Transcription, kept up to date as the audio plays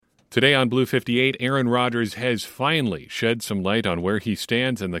Today on Blue 58, Aaron Rodgers has finally shed some light on where he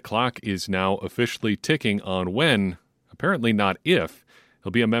stands, and the clock is now officially ticking on when, apparently not if,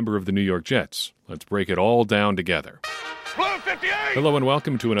 he'll be a member of the New York Jets. Let's break it all down together. Blue 58! Hello and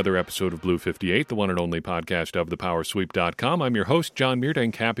welcome to another episode of Blue 58, the one and only podcast of thepowersweep.com. I'm your host, John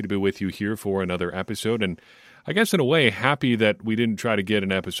Meerdink, happy to be with you here for another episode, and I guess in a way happy that we didn't try to get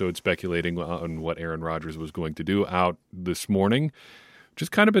an episode speculating on what Aaron Rodgers was going to do out this morning.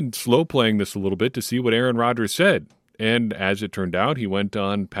 Just kind of been slow playing this a little bit to see what Aaron Rodgers said. And as it turned out, he went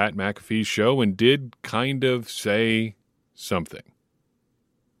on Pat McAfee's show and did kind of say something.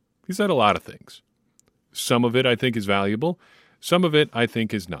 He said a lot of things. Some of it I think is valuable. Some of it I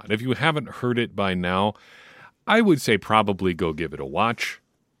think is not. If you haven't heard it by now, I would say probably go give it a watch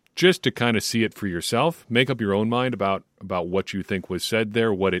just to kind of see it for yourself. Make up your own mind about what you think was said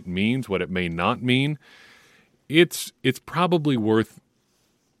there, what it means, what it may not mean. It's probably worth,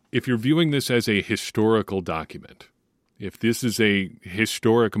 if you're viewing this as a historical document, if this is a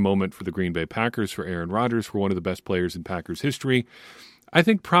historic moment for the Green Bay Packers, for Aaron Rodgers, for one of the best players in Packers history, I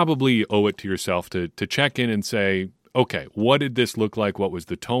think probably you owe it to yourself to check in and say, okay, what did this look like? What was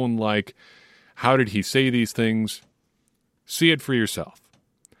the tone like? How did he say these things? See it for yourself.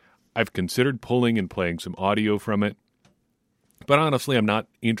 I've considered pulling and playing some audio from it, but honestly, I'm not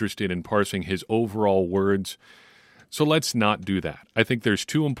interested in parsing his overall words. So let's not do that. I think there's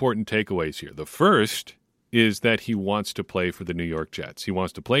two important takeaways here. The first is that he wants to play for the New York Jets. He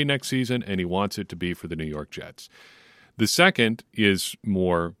wants to play next season, and he wants it to be for the New York Jets. The second is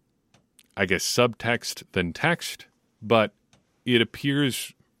more, I guess, subtext than text, but it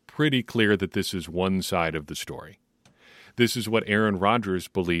appears pretty clear that this is one side of the story. This is what Aaron Rodgers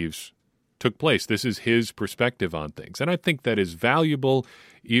believes took place. This is his perspective on things. And I think that is valuable,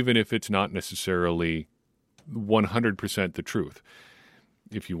 even if it's not necessarily 100% the truth.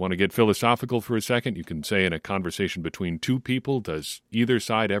 If you want to get philosophical for a second, you can say in a conversation between two people, does either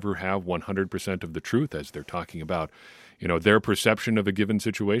side ever have 100% of the truth as they're talking about, their perception of a given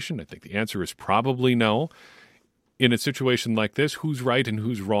situation? I think the answer is probably no. In a situation like this, who's right and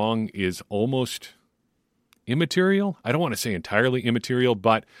who's wrong is almost immaterial. I don't want to say entirely immaterial,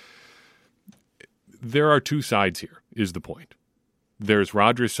 but there are two sides here, is the point. There's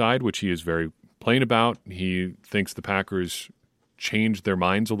Rodgers' side, which he is very plain about. He thinks the Packers changed their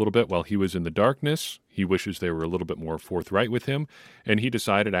minds a little bit while he was in the darkness. He wishes they were a little bit more forthright with him, and he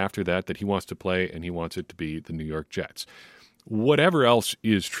decided after that he wants to play and he wants it to be the New York Jets. Whatever else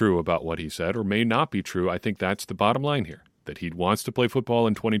is true about what he said or may not be true, I think that's the bottom line here, that he wants to play football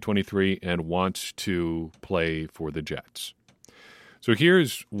in 2023 and wants to play for the Jets. So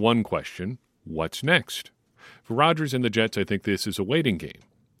here's one question. What's next? For Rodgers and the Jets, I think this is a waiting game.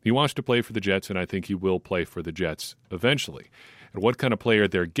 He wants to play for the Jets, and I think he will play for the Jets eventually. And what kind of player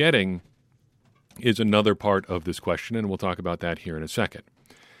they're getting is another part of this question, and we'll talk about that here in a second.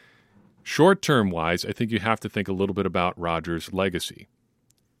 Short-term wise, I think you have to think a little bit about Rodgers' legacy.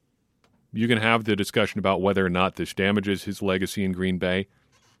 You can have the discussion about whether or not this damages his legacy in Green Bay.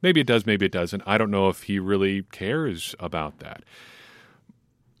 Maybe it does, maybe it doesn't. I don't know if he really cares about that.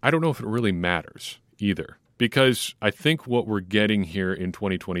 I don't know if it really matters either, because I think what we're getting here in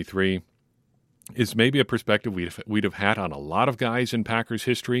 2023 is maybe a perspective we'd have had on a lot of guys in Packers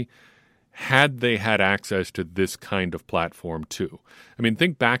history had they had access to this kind of platform too. I mean,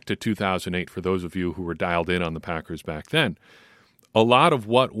 think back to 2008 for those of you who were dialed in on the Packers back then. A lot of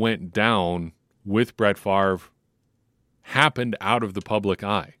what went down with Brett Favre happened out of the public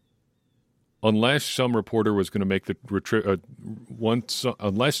eye. Unless some reporter was going to make the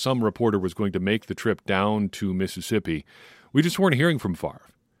trip down to Mississippi, we just weren't hearing from Favre.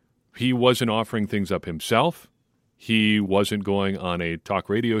 He wasn't offering things up himself. He wasn't going on a talk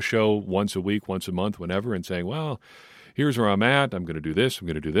radio show once a week, once a month, whenever, and saying, well, here's where I'm at. I'm going to do this. I'm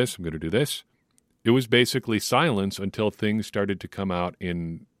going to do this. I'm going to do this. It was basically silence until things started to come out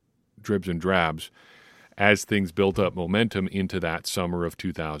in dribs and drabs as things built up momentum into that summer of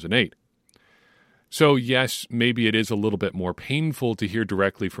 2008. So, yes, maybe it is a little bit more painful to hear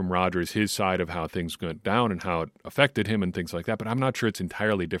directly from Rodgers his side of how things went down and how it affected him and things like that, but I'm not sure it's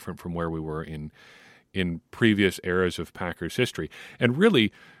entirely different from where we were in previous eras of Packers history. And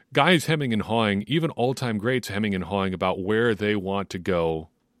really, guys hemming and hawing, even all-time greats hemming and hawing about where they want to go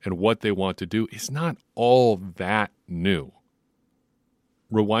and what they want to do is not all that new.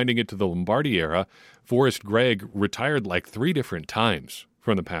 Rewinding it to the Lombardi era, Forrest Gregg retired like 3 different times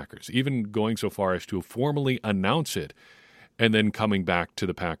from the Packers, even going so far as to formally announce it and then coming back to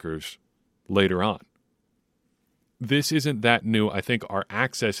the Packers later on. this isn't that new. I think our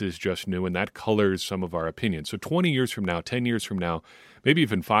access is just new, and that colors some of our opinions. So 20 years from now, 10 years from now, maybe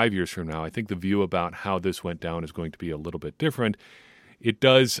even 5 years from now, I think the view about how this went down is going to be a little bit different. It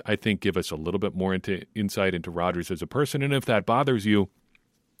does, I think, give us a little bit more insight into Rodgers as a person, and if that bothers you,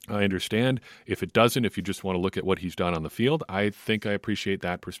 I understand. If it doesn't, if you just want to look at what he's done on the field, I think I appreciate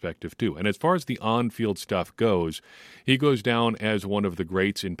that perspective too. And as far as the on-field stuff goes, he goes down as one of the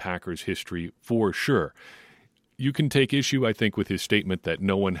greats in Packers history for sure. You can take issue, I think, with his statement that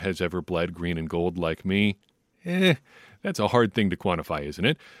no one has ever bled green and gold like me. That's a hard thing to quantify, isn't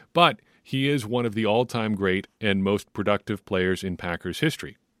it? But he is one of the all-time great and most productive players in Packers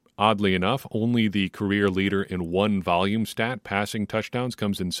history. Oddly enough, only the career leader in one volume stat, passing touchdowns,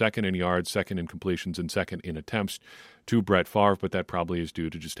 comes in second in yards, second in completions, and second in attempts to Brett Favre, but that probably is due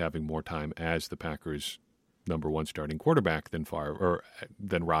to just having more time as the Packers' number one starting quarterback than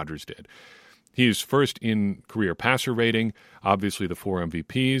Rodgers did. He is first in career passer rating, obviously the 4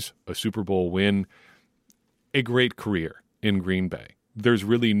 MVPs, a Super Bowl win, a great career in Green Bay. There's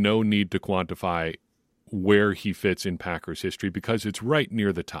really no need to quantify where he fits in Packers history because it's right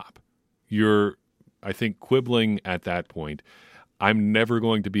near the top. You're, I think, quibbling at that point. I'm never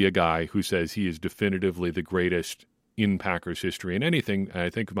going to be a guy who says he is definitively the greatest in Packers history in anything. I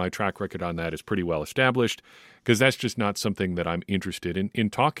think my track record on that is pretty well established because that's just not something that I'm interested in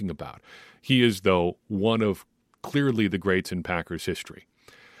talking about. He is, though, one of clearly the greats in Packers history.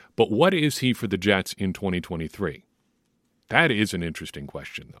 But what is he for the Jets in 2023? That is an interesting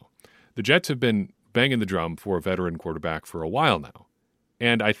question, though. The Jets have been banging the drum for a veteran quarterback for a while now.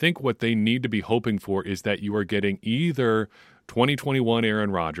 And I think what they need to be hoping for is that you are getting either 2021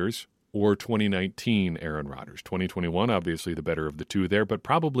 Aaron Rodgers or 2019 Aaron Rodgers. 2021, obviously the better of the two there, but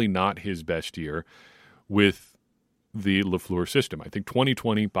probably not his best year with the LaFleur system. I think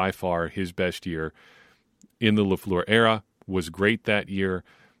 2020, by far, his best year in the LaFleur era, was great that year,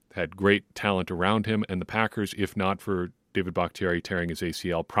 had great talent around him, and the Packers, if not for David Bakhtiari tearing his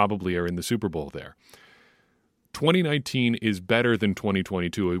ACL, probably are in the Super Bowl there. 2019 is better than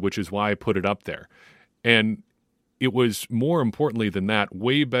 2022, which is why I put it up there. And it was, more importantly than that,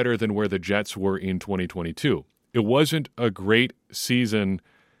 way better than where the Jets were in 2022. It wasn't a great season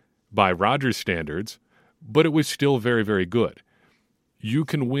by Rodgers standards, but it was still very, very good. You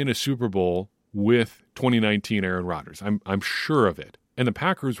can win a Super Bowl with 2019 Aaron Rodgers. I'm sure of it. And the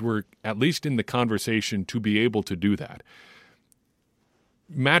Packers were at least in the conversation to be able to do that.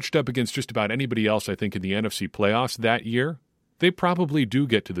 Matched up against just about anybody else, I think, in the NFC playoffs that year, they probably do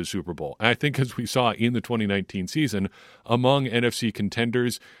get to the Super Bowl. I think as we saw in the 2019 season, among NFC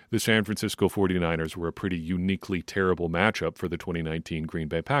contenders, the San Francisco 49ers were a pretty uniquely terrible matchup for the 2019 Green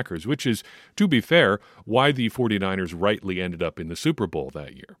Bay Packers, which is, to be fair, why the 49ers rightly ended up in the Super Bowl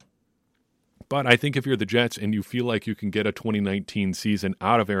that year. But I think if you're the Jets and you feel like you can get a 2019 season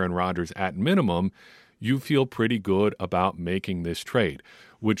out of Aaron Rodgers at minimum, you feel pretty good about making this trade,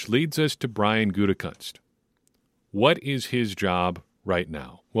 which leads us to Brian Gutekunst. What is his job right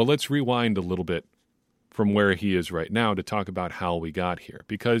now? Well, let's rewind a little bit from where he is right now to talk about how we got here.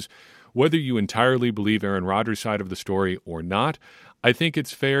 Because whether you entirely believe Aaron Rodgers' side of the story or not, I think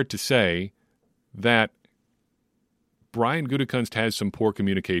it's fair to say that Brian Gutekunst has some poor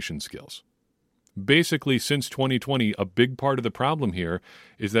communication skills. Basically, since 2020, a big part of the problem here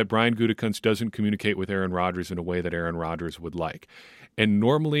is that Brian Gutekunst doesn't communicate with Aaron Rodgers in a way that Aaron Rodgers would like. And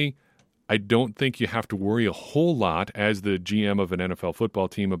normally, I don't think you have to worry a whole lot as the GM of an NFL football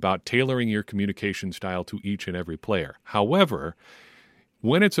team about tailoring your communication style to each and every player. However,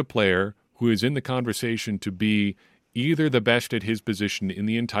 when it's a player who is in the conversation to be either the best at his position in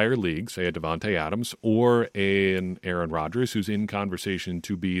the entire league, say a Devontae Adams, or an Aaron Rodgers who's in conversation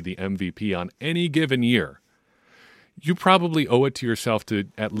to be the MVP on any given year, you probably owe it to yourself to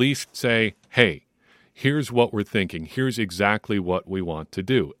at least say, hey, here's what we're thinking. Here's exactly what we want to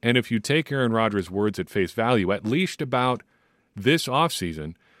do. And if you take Aaron Rodgers' words at face value, at least about this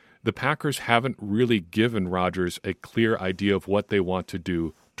offseason, the Packers haven't really given Rodgers a clear idea of what they want to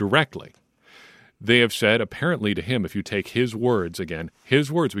do directly. They have said, apparently to him, if you take his words, again,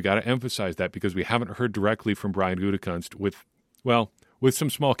 his words, we got to emphasize that because we haven't heard directly from Brian Gutekunst with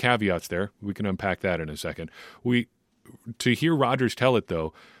some small caveats there. We can unpack that in a second. To hear Rodgers tell it,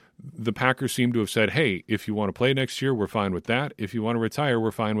 though, the Packers seem to have said, hey, if you want to play next year, we're fine with that. If you want to retire,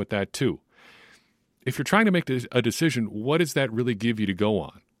 we're fine with that too. If you're trying to make a decision, what does that really give you to go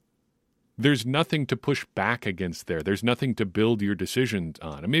on? There's nothing to push back against there. There's nothing to build your decisions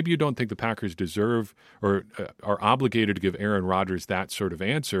on. And maybe you don't think the Packers deserve or are obligated to give Aaron Rodgers that sort of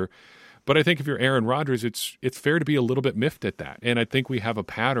answer. But I think if you're Aaron Rodgers, it's fair to be a little bit miffed at that. And I think we have a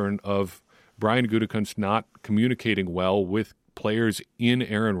pattern of Brian Gutekunst not communicating well with players in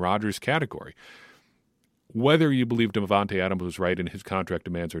Aaron Rodgers' category. Whether you believe Davante Adams was right in his contract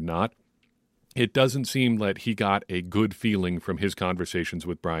demands or not, it doesn't seem that he got a good feeling from his conversations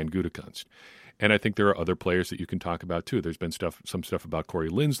with Brian Gutekunst. And I think there are other players that you can talk about too. There's been some stuff about Corey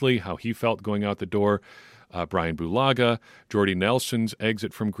Linsley, how he felt going out the door. Brian Bulaga, Jordy Nelson's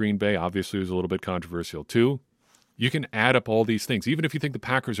exit from Green Bay obviously was a little bit controversial too. You can add up all these things. Even if you think the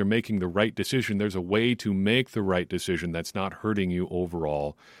Packers are making the right decision, there's a way to make the right decision that's not hurting you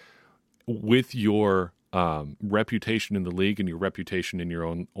overall with your reputation in the league and your reputation in your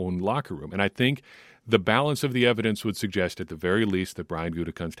own locker room. And I think the balance of the evidence would suggest at the very least that Brian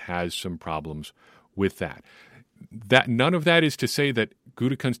Gutekunst has some problems with that. That none of that is to say that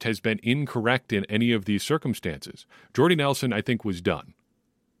Gutekunst has been incorrect in any of these circumstances. Jordy Nelson, I think, was done.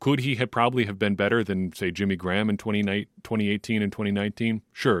 Could he probably have been better than, say, Jimmy Graham in 2018 and 2019?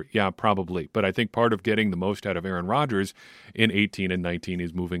 Sure, yeah, probably. But I think part of getting the most out of Aaron Rodgers in 18 and 19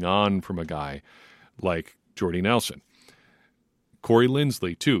 is moving on from a guy like Jordy Nelson. Corey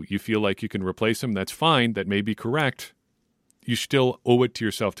Linsley, too. You feel like you can replace him. That's fine. That may be correct. You still owe it to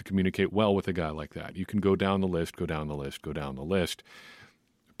yourself to communicate well with a guy like that. You can go down the list.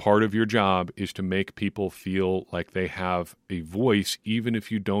 Part of your job is to make people feel like they have a voice, even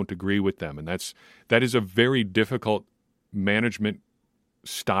if you don't agree with them. And that is a very difficult management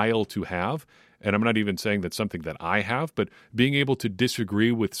style to have. And I'm not even saying that's something that I have, but being able to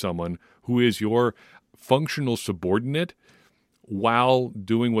disagree with someone who is your functional subordinate while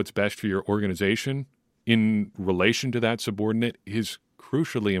doing what's best for your organization in relation to that subordinate is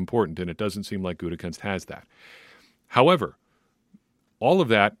crucially important, and it doesn't seem like Gutekunst has that. However, all of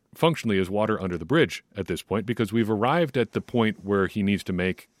that functionally is water under the bridge at this point because we've arrived at the point where he needs to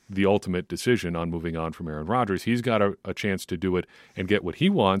make the ultimate decision on moving on from Aaron Rodgers. He's got a chance to do it and get what he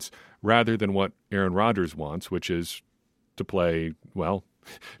wants rather than what Aaron Rodgers wants, which is to play, well,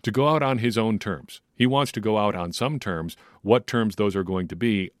 to go out on his own terms. He wants to go out on some terms. What terms those are going to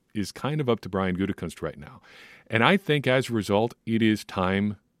be is kind of up to Brian Gutekunst right now. And I think as a result, it is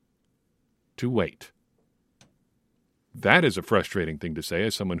time to wait. That is a frustrating thing to say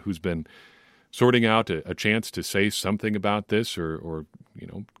as someone who's been sorting out a chance to say something about this or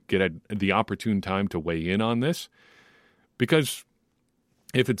get the opportune time to weigh in on this. Because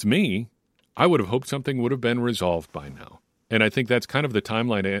if it's me, I would have hoped something would have been resolved by now. And I think that's kind of the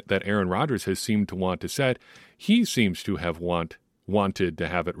timeline that Aaron Rodgers has seemed to want to set. He seems to have wanted to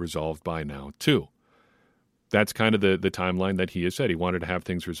have it resolved by now, too. That's kind of the timeline that he has said. He wanted to have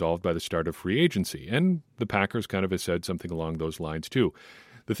things resolved by the start of free agency. And the Packers kind of have said something along those lines, too.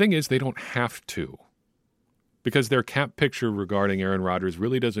 The thing is, they don't have to. Because their cap picture regarding Aaron Rodgers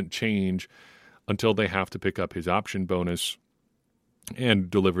really doesn't change until they have to pick up his option bonus and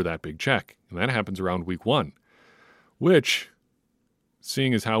deliver that big check. And that happens around week 1. Which,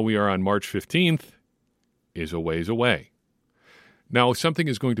 seeing as how we are on March 15th, is a ways away. Now, something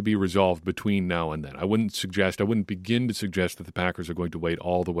is going to be resolved between now and then. I wouldn't begin to suggest that the Packers are going to wait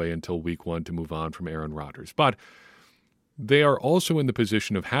all the way until week 1 to move on from Aaron Rodgers. But they are also in the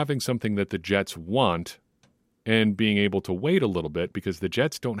position of having something that the Jets want and being able to wait a little bit because the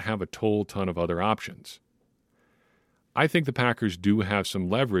Jets don't have a total ton of other options. I think the Packers do have some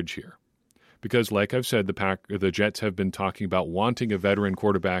leverage here. Because, like I've said, the Jets have been talking about wanting a veteran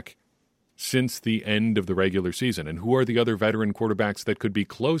quarterback since the end of the regular season. And who are the other veteran quarterbacks that could be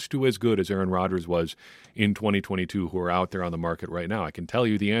close to as good as Aaron Rodgers was in 2022 who are out there on the market right now? I can tell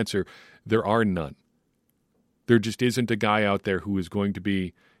you the answer. There are none. There just isn't a guy out there who is going to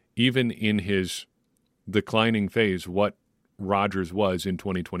be, even in his declining phase, what Rodgers was in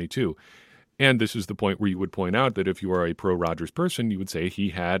 2022. And this is the point where you would point out that if you are a pro-Rodgers person, you would say he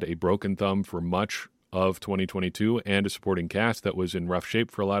had a broken thumb for much of 2022 and a supporting cast that was in rough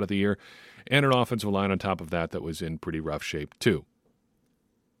shape for a lot of the year, and an offensive line on top of that was in pretty rough shape too.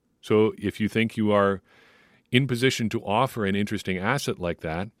 So if you think you are in position to offer an interesting asset like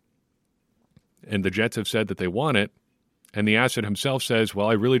that, and the Jets have said that they want it, and the asset himself says, well,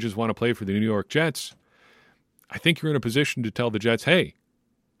 I really just want to play for the New York Jets, I think you're in a position to tell the Jets, hey,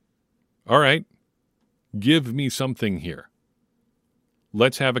 all right, give me something here.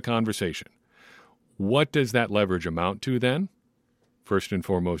 Let's have a conversation. What does that leverage amount to then? First and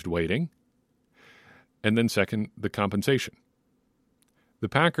foremost, waiting. And then second, the compensation. The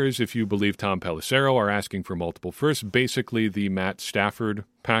Packers, if you believe Tom Pelissero, are asking for multiple firsts, basically the Matt Stafford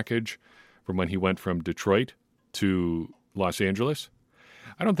package from when he went from Detroit to Los Angeles.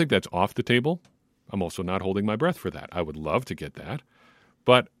 I don't think that's off the table. I'm also not holding my breath for that. I would love to get that.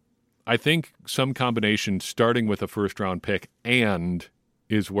 But I think some combination starting with a first-round pick and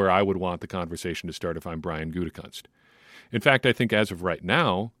is where I would want the conversation to start if I'm Brian Gutekunst. In fact, I think as of right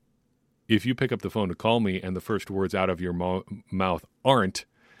now, if you pick up the phone to call me and the first words out of your mouth aren't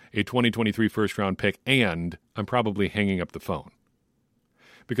a 2023 first-round pick and I'm probably hanging up the phone.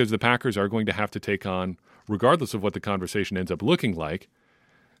 Because the Packers are going to have to take on, regardless of what the conversation ends up looking like,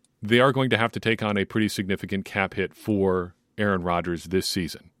 they are going to have to take on a pretty significant cap hit for Aaron Rodgers this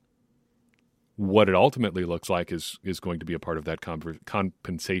season. What it ultimately looks like is going to be a part of that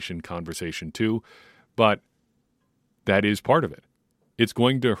compensation conversation too, but that is part of it. It's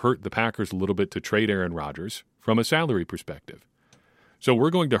going to hurt the Packers a little bit to trade Aaron Rodgers from a salary perspective. So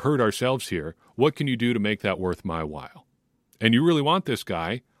we're going to hurt ourselves here. What can you do to make that worth my while? And you really want this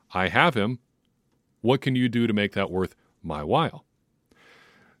guy. I have him. What can you do to make that worth my while?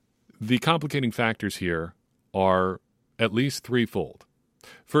 The complicating factors here are at least threefold.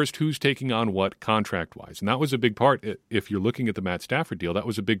 First, who's taking on what contract-wise? And that was a big part, if you're looking at the Matt Stafford deal, that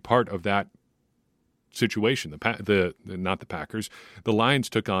was a big part of that situation. Not the Packers. The Lions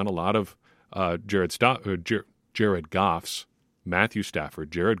took on a lot of Jared Goff's, Matthew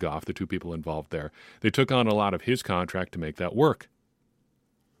Stafford, Jared Goff, the two people involved there. They took on a lot of his contract to make that work.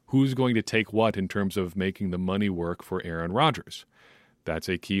 Who's going to take what in terms of making the money work for Aaron Rodgers? That's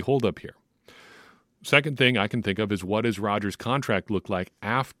a key holdup here. Second thing I can think of is what does Rodgers' contract look like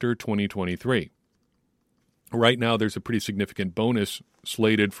after 2023? Right now, there's a pretty significant bonus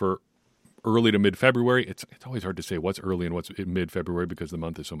slated for early to mid-February. It's always hard to say what's early and what's mid-February because the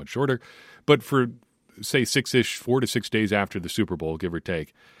month is so much shorter. But for, say, 4 to 6 days after the Super Bowl, give or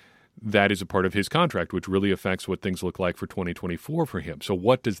take, that is a part of his contract, which really affects what things look like for 2024 for him. So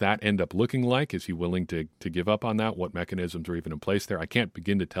what does that end up looking like? Is he willing to give up on that? What mechanisms are even in place there? I can't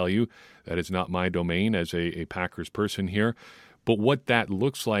begin to tell you. That is not my domain as a Packers person here. But what that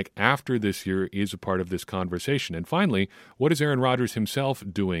looks like after this year is a part of this conversation. And finally, what is Aaron Rodgers himself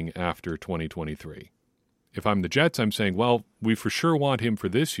doing after 2023? If I'm the Jets, I'm saying, well, we for sure want him for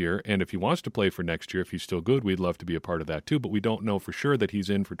this year, and if he wants to play for next year, if he's still good, we'd love to be a part of that too, but we don't know for sure that he's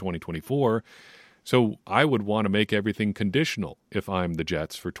in for 2024, so I would want to make everything conditional if I'm the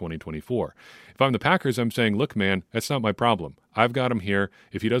Jets for 2024. If I'm the Packers, I'm saying, look, man, that's not my problem. I've got him here.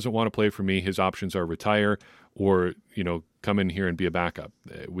 If he doesn't want to play for me, his options are retire or, come in here and be a backup.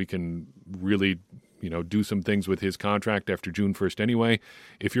 We can really do some things with his contract after June 1st anyway.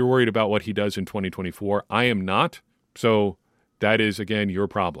 If you're worried about what he does in 2024, I am not. So that is, again, your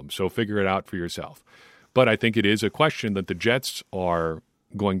problem. So figure it out for yourself. But I think it is a question that the Jets are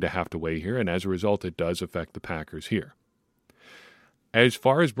going to have to weigh here, and as a result, it does affect the Packers here. As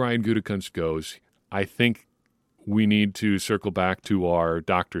far as Brian Gutekunst goes, I think we need to circle back to our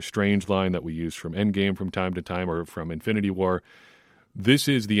Doctor Strange line that we use from Endgame from time to time or from Infinity War. This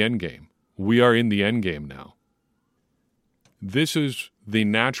is the endgame. We are in the end game now. This is the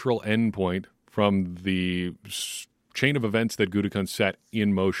natural end point from the chain of events that Gutekunst set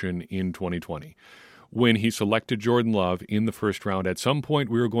in motion in 2020. When he selected Jordan Love in the first round, at some point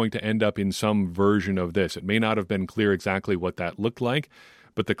we were going to end up in some version of this. It may not have been clear exactly what that looked like,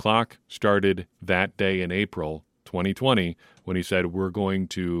 but the clock started that day in April 2020 when he said, we're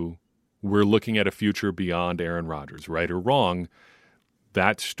looking at a future beyond Aaron Rodgers, right or wrong.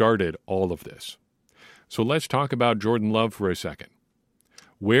 That started all of this. So let's talk about Jordan Love for a second.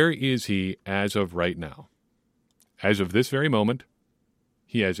 Where is he as of right now? As of this very moment,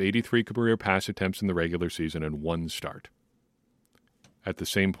 he has 83 career pass attempts in the regular season and 1 start. At the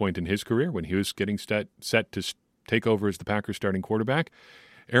same point in his career, when he was getting set to take over as the Packers starting quarterback,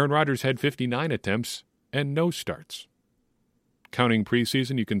 Aaron Rodgers had 59 attempts and no starts. Counting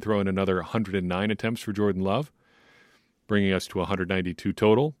preseason, you can throw in another 109 attempts for Jordan Love, bringing us to 192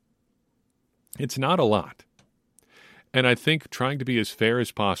 total. It's not a lot. And I think trying to be as fair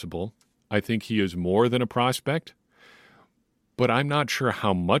as possible, I think he is more than a prospect, but I'm not sure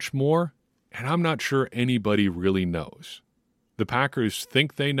how much more, and I'm not sure anybody really knows. The Packers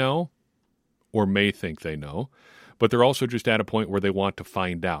think they know, or may think they know, but they're also just at a point where they want to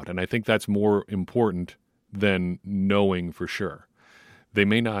find out, and I think that's more important than knowing for sure. They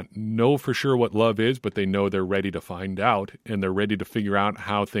may not know for sure what Love is, but they know they're ready to find out, and they're ready to figure out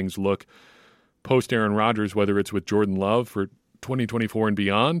how things look post-Aaron Rodgers, whether it's with Jordan Love for 2024 and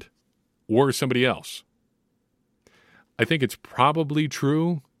beyond, or somebody else. I think it's probably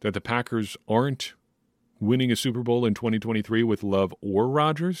true that the Packers aren't winning a Super Bowl in 2023 with Love or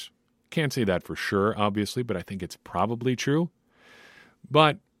Rodgers. Can't say that for sure, obviously, but I think it's probably true.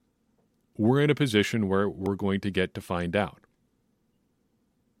 But we're in a position where we're going to get to find out.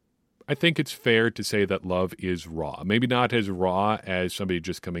 I think it's fair to say that Love is raw. Maybe not as raw as somebody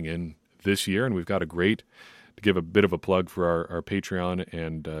just coming in this year, and we've got a great to give a bit of a plug for our Patreon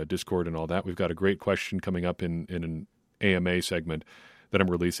and Discord and all that, we've got a great question coming up in an AMA segment that I'm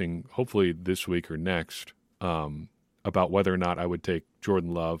releasing hopefully this week or next about whether or not I would take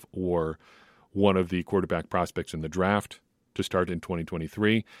Jordan Love or one of the quarterback prospects in the draft to start in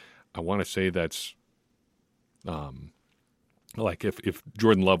 2023. I want to say that's like if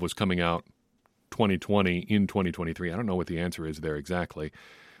Jordan Love was coming out 2020 in 2023. I don't know what the answer is there exactly,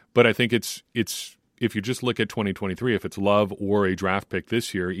 but I think it's if you just look at 2023, if it's Love or a draft pick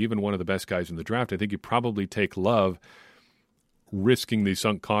this year, even one of the best guys in the draft, I think you probably take Love, risking the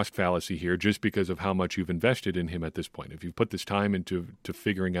sunk cost fallacy here just because of how much you've invested in him at this point. If you've put this time into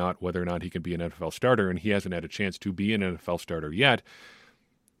figuring out whether or not he can be an NFL starter, and he hasn't had a chance to be an NFL starter yet,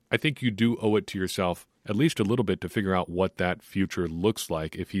 I think you do owe it to yourself at least a little bit to figure out what that future looks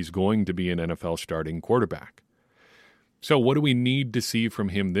like if he's going to be an NFL starting quarterback. So what do we need to see from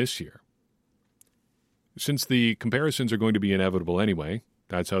him this year? Since the comparisons are going to be inevitable anyway,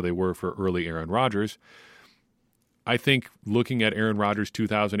 that's how they were for early Aaron Rodgers, I think looking at Aaron Rodgers'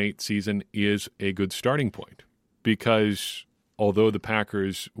 2008 season is a good starting point because although the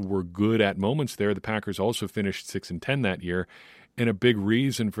Packers were good at moments there, the Packers also finished 6-10 that year, and a big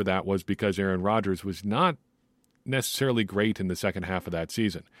reason for that was because Aaron Rodgers was not necessarily great in the second half of that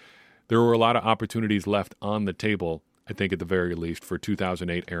season. There were a lot of opportunities left on the table, I think at the very least, for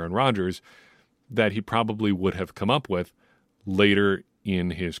 2008 Aaron Rodgers that he probably would have come up with later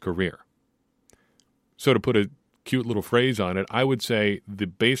in his career. So to put a cute little phrase on it, I would say the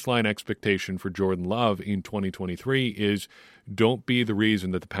baseline expectation for Jordan Love in 2023 is don't be the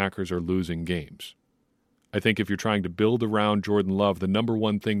reason that the Packers are losing games. I think if you're trying to build around Jordan Love, the number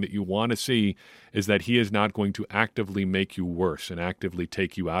one thing that you want to see is that he is not going to actively make you worse and actively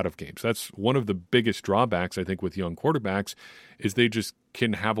take you out of games. That's one of the biggest drawbacks, I think, with young quarterbacks is they just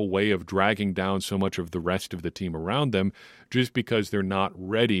can have a way of dragging down so much of the rest of the team around them just because they're not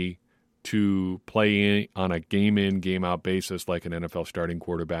ready to play on a game-in, game-out basis like an NFL starting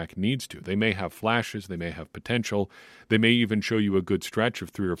quarterback needs to. They may have flashes, they may have potential, they may even show you a good stretch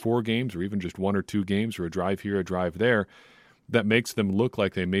of 3 or 4 games or even just 1 or 2 games or a drive here, a drive there that makes them look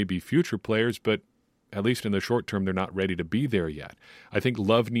like they may be future players, but at least in the short term, they're not ready to be there yet. I think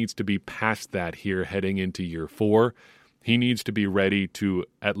Love needs to be past that here heading into year 4. He needs to be ready to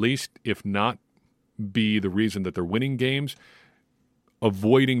at least, if not be the reason that they're winning games,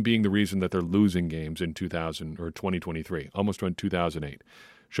 avoiding being the reason that they're losing games in 2023. Almost went 2008.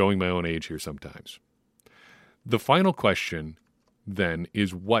 Showing my own age here sometimes. The final question, then,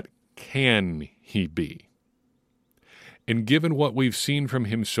 is what can he be? And given what we've seen from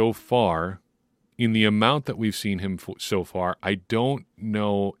him so far, in the amount that we've seen him so far, I don't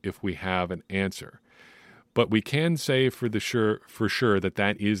know if we have an answer. But we can say for sure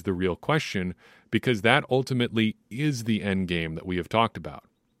that is the real question, because that ultimately is the end game that we have talked about.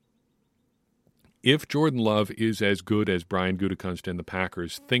 If Jordan Love is as good as Brian Gutekunst and the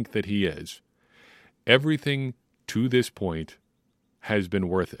Packers think that he is, everything to this point has been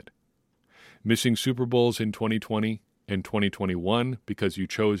worth it. Missing Super Bowls in 2020 and 2021 because you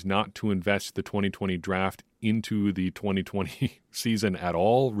chose not to invest the 2020 draft into the 2020 season at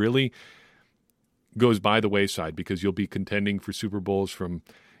all, really, goes by the wayside because you'll be contending for Super Bowls from,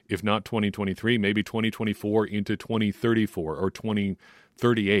 if not 2023, maybe 2024 into 2034 or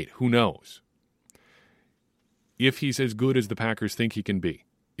 2038. Who knows? If he's as good as the Packers think he can be,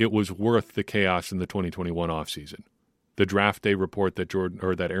 it was worth the chaos in the 2021 offseason. The draft day report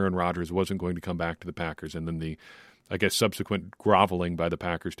that Aaron Rodgers wasn't going to come back to the Packers, and then the, subsequent groveling by the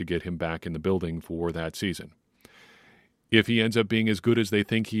Packers to get him back in the building for that season. If he ends up being as good as they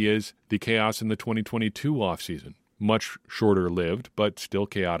think he is, the chaos in the 2022 offseason, much shorter lived, but still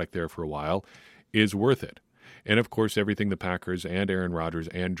chaotic there for a while, is worth it. And of course, everything the Packers and Aaron Rodgers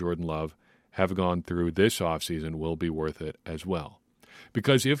and Jordan Love have gone through this offseason will be worth it as well.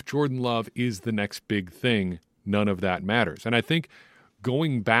 Because if Jordan Love is the next big thing, none of that matters. And I think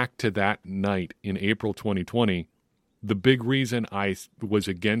going back to that night in April 2020, the big reason I was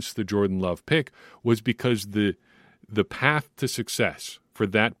against the Jordan Love pick was because the path to success for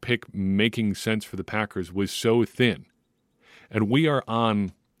that pick making sense for the Packers was so thin. And we are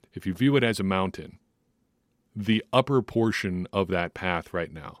on, if you view it as a mountain, the upper portion of that path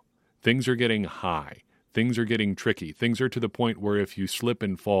right now. Things are getting high. Things are getting tricky. Things are to the point where if you slip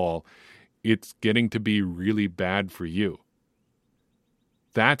and fall, it's getting to be really bad for you.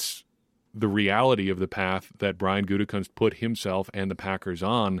 That's the reality of the path that Brian Gutekunst put himself and the Packers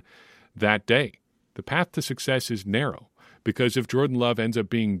on that day. The path to success is narrow because if Jordan Love ends up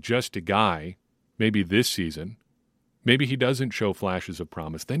being just a guy, maybe this season, maybe he doesn't show flashes of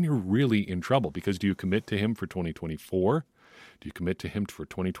promise. Then you're really in trouble, because do you commit to him for 2024? Do you commit to him for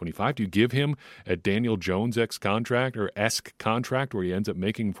 2025? Do you give him a Daniel Jones-esque contract where he ends up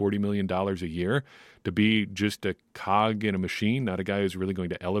making $40 million a year to be just a cog in a machine, not a guy who's really going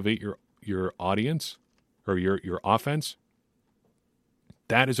to elevate your audience or your offense?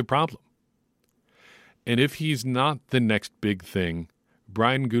 That is a problem. And if he's not the next big thing,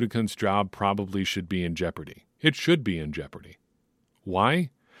 Brian Gutekunst's job probably should be in jeopardy. It should be in jeopardy.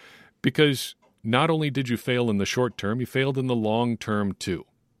 Why? Because not only did you fail in the short term, you failed in the long term too.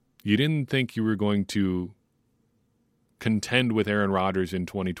 You didn't think you were going to contend with Aaron Rodgers in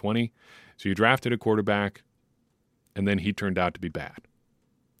 2020, so you drafted a quarterback, and then he turned out to be bad.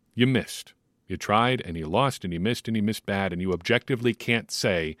 You missed. You tried, and you lost, and you missed bad, and you objectively can't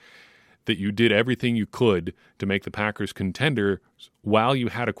say that you did everything you could to make the Packers contenders while you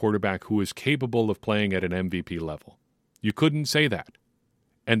had a quarterback who was capable of playing at an MVP level. You couldn't say that.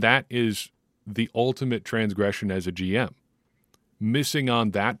 And that is the ultimate transgression as a GM. Missing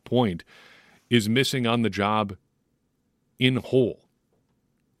on that point is missing on the job in whole,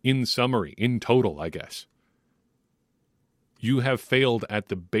 in summary, in total, I guess. You have failed at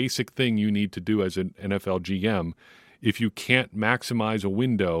the basic thing you need to do as an NFL GM if you can't maximize a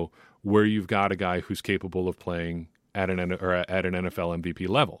window where you've got a guy who's capable of playing at an NFL MVP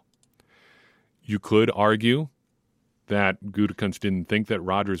level. You could argue that Gutekunst didn't think that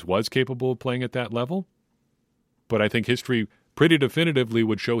Rodgers was capable of playing at that level, but I think history pretty definitively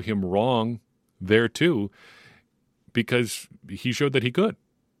would show him wrong there too, because he showed that he could.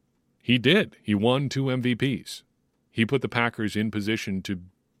 He did. He won 2 MVPs. He put the Packers in position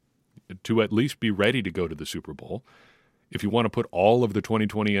to at least be ready to go to the Super Bowl. If you want to put all of the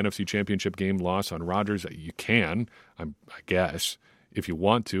 2020 NFC Championship game loss on Rodgers, you can, I guess, if you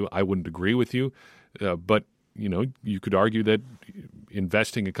want to. I wouldn't agree with you, but you could argue that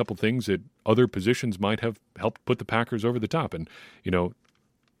investing a couple things at other positions might have helped put the Packers over the top. And,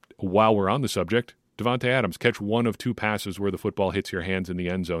 while we're on the subject, Davante Adams catch 1 of 2 passes where the football hits your hands in the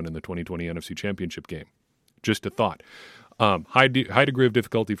end zone in the 2020 NFC Championship game. Just a thought. High degree of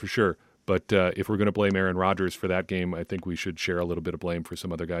difficulty for sure. But if we're going to blame Aaron Rodgers for that game, I think we should share a little bit of blame for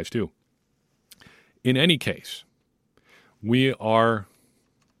some other guys too. In any case, we are,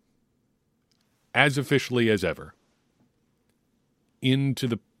 as officially as ever, into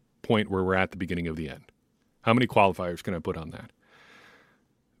the point where we're at the beginning of the end. How many qualifiers can I put on that?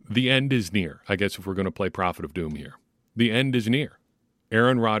 The end is near, I guess, if we're going to play Prophet of Doom here. The end is near.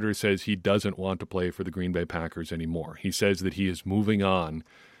 Aaron Rodgers says he doesn't want to play for the Green Bay Packers anymore. He says that he is moving on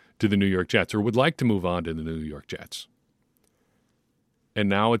to the New York Jets, or would like to move on to the New York Jets. And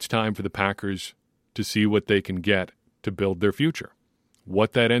now it's time for the Packers to see what they can get to build their future.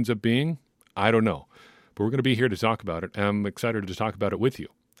 What that ends up being, I don't know. But we're going to be here to talk about it, and I'm excited to talk about it with you.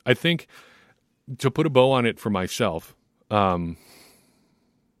 I think, to put a bow on it for myself,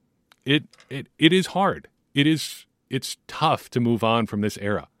 it is hard. It's tough to move on from this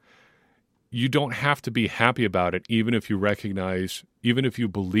era. You don't have to be happy about it, even if you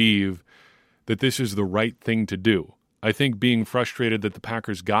believe that this is the right thing to do. I think being frustrated that the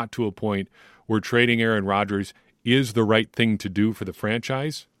Packers got to a point where trading Aaron Rodgers is the right thing to do for the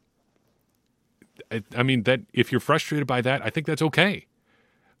franchise. I mean, that if you're frustrated by that, I think that's okay.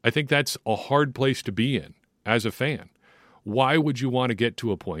 I think that's a hard place to be in as a fan. Why would you want to get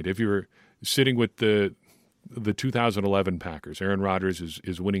to a point if you're sitting with the 2011 Packers? Aaron Rodgers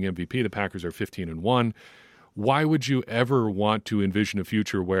is winning MVP. The Packers are 15-1. Why would you ever want to envision a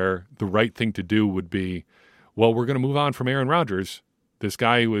future where the right thing to do would be, well, we're going to move on from Aaron Rodgers, this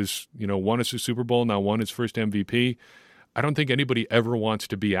guy who was, won us a Super Bowl, now won his first MVP. I don't think anybody ever wants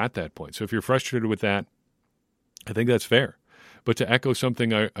to be at that point. So if you're frustrated with that, I think that's fair. But to echo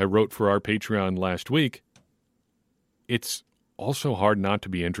something I wrote for our Patreon last week, it's also hard not to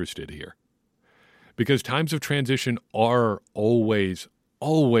be interested here. Because times of transition are always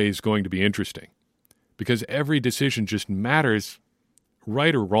going to be interesting. Because every decision just matters,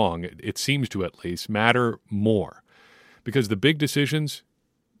 right or wrong, it seems to at least, matter more. Because the big decisions,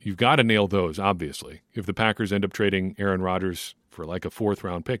 you've got to nail those, obviously. If the Packers end up trading Aaron Rodgers for like a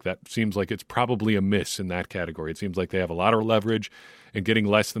 4th-round pick, that seems like it's probably a miss in that category. It seems like they have a lot of leverage, and getting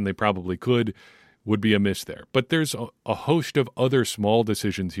less than they probably could would be a miss there. But there's a host of other small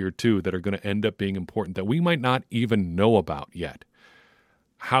decisions here, too, that are going to end up being important that we might not even know about yet.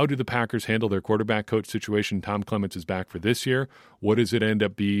 How do the Packers handle their quarterback coach situation? Tom Clements is back for this year. What does it end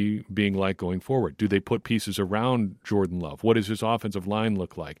up being like going forward? Do they put pieces around Jordan Love? What does his offensive line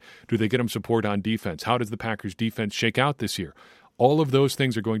look like? Do they get him support on defense? How does the Packers defense shake out this year? All of those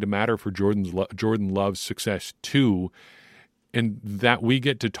things are going to matter for Jordan Love's success too, and that we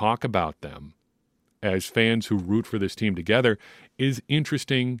get to talk about them as fans who root for this team together is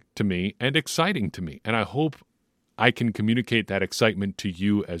interesting to me and exciting to me. And I hope I can communicate that excitement to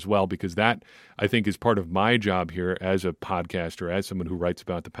you as well, because that, I think, is part of my job here as a podcaster, as someone who writes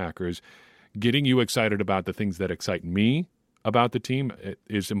about the Packers. Getting you excited about the things that excite me about the team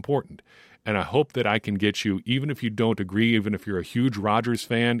is important. And I hope that I can get you, even if you don't agree, even if you're a huge Rodgers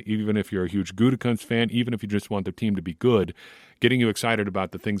fan, even if you're a huge Gutekunst fan, even if you just want the team to be good, getting you excited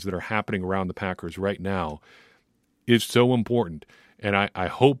about the things that are happening around the Packers right now is so important. And I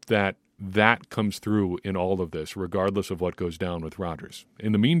hope that comes through in all of this, regardless of what goes down with Rodgers.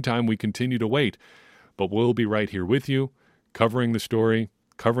 In the meantime, we continue to wait, but we'll be right here with you, covering the story,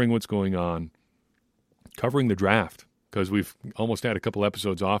 covering what's going on, covering the draft, because we've almost had a couple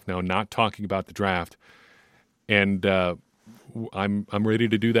episodes off now not talking about the draft, and I'm ready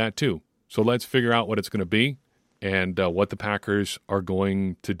to do that too. So let's figure out what it's going to be and what the Packers are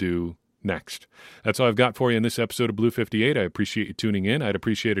going to do next. That's all I've got for you in this episode of Blue 58. I appreciate you tuning in. I'd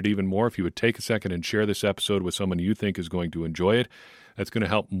appreciate it even more if you would take a second and share this episode with someone you think is going to enjoy it. That's going to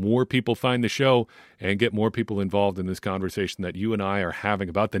help more people find the show and get more people involved in this conversation that you and I are having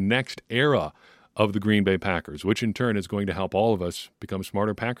about the next era of the Green Bay Packers, which in turn is going to help all of us become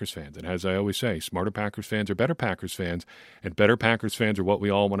smarter Packers fans. And as I always say, smarter Packers fans are better Packers fans, and better Packers fans are what we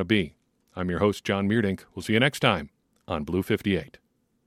all want to be. I'm your host, John Meerdink. We'll see you next time on Blue 58.